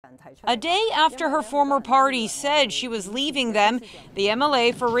A day after her former party said she was leaving them, the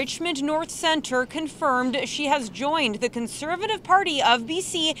MLA for Richmond North Centre confirmed she has joined the Conservative Party of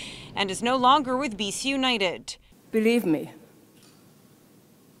BC and is no longer with BC United. Believe me,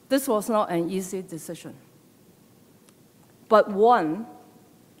 this was not an easy decision, but one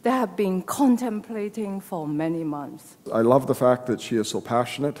that I have been contemplating for many months. I love the fact that she is so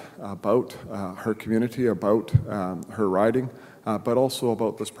passionate about her community, about her riding, but also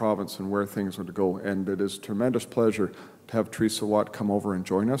about this province and where things are to go. And it is a tremendous pleasure to have Teresa Wat come over and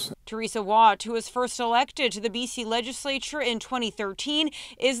join us. Teresa Wat, who was first elected to the BC Legislature in 2013,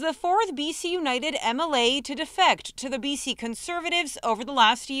 is the fourth BC United MLA to defect to the BC Conservatives over the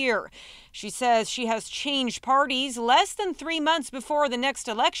last year. She says she has changed parties less than 3 months before the next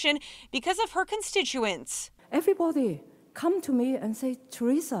election because of her constituents. Everybody come to me and say,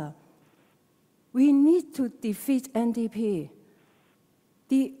 Teresa, we need to defeat NDP.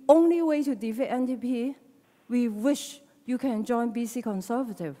 The only way to defeat NDP, we wish you can join BC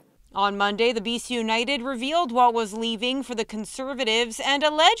Conservative. On Monday, the BC United revealed Wat was leaving for the Conservatives and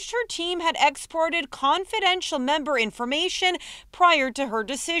alleged her team had exported confidential member information prior to her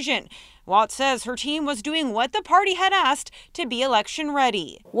decision. Wat says her team was doing what the party had asked to be election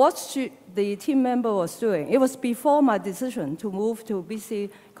ready. What the team member was doing, it was before my decision to move to BC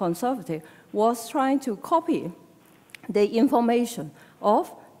Conservative, was trying to copy the information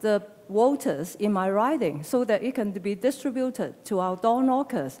of the voters in my riding so that it can be distributed to our door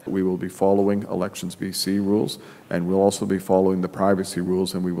knockers. We will be following Elections BC rules, and we'll also be following the privacy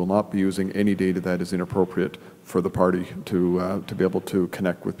rules, and we will not be using any data that is inappropriate for the party to be able to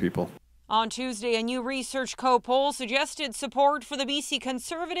connect with people. On Tuesday, a new Research Co poll suggested support for the BC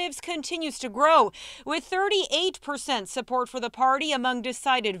Conservatives continues to grow, with 38% support for the party among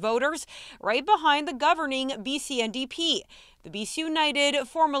decided voters, right behind the governing BC NDP. The BC United,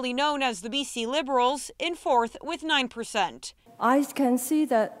 formerly known as the BC Liberals, in fourth with 9%. I can see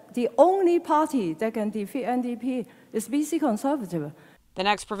that the only party that can defeat NDP is BC Conservative. The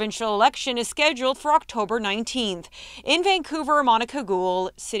next provincial election is scheduled for October 19th. In Vancouver, Monika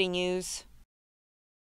Gul, City News.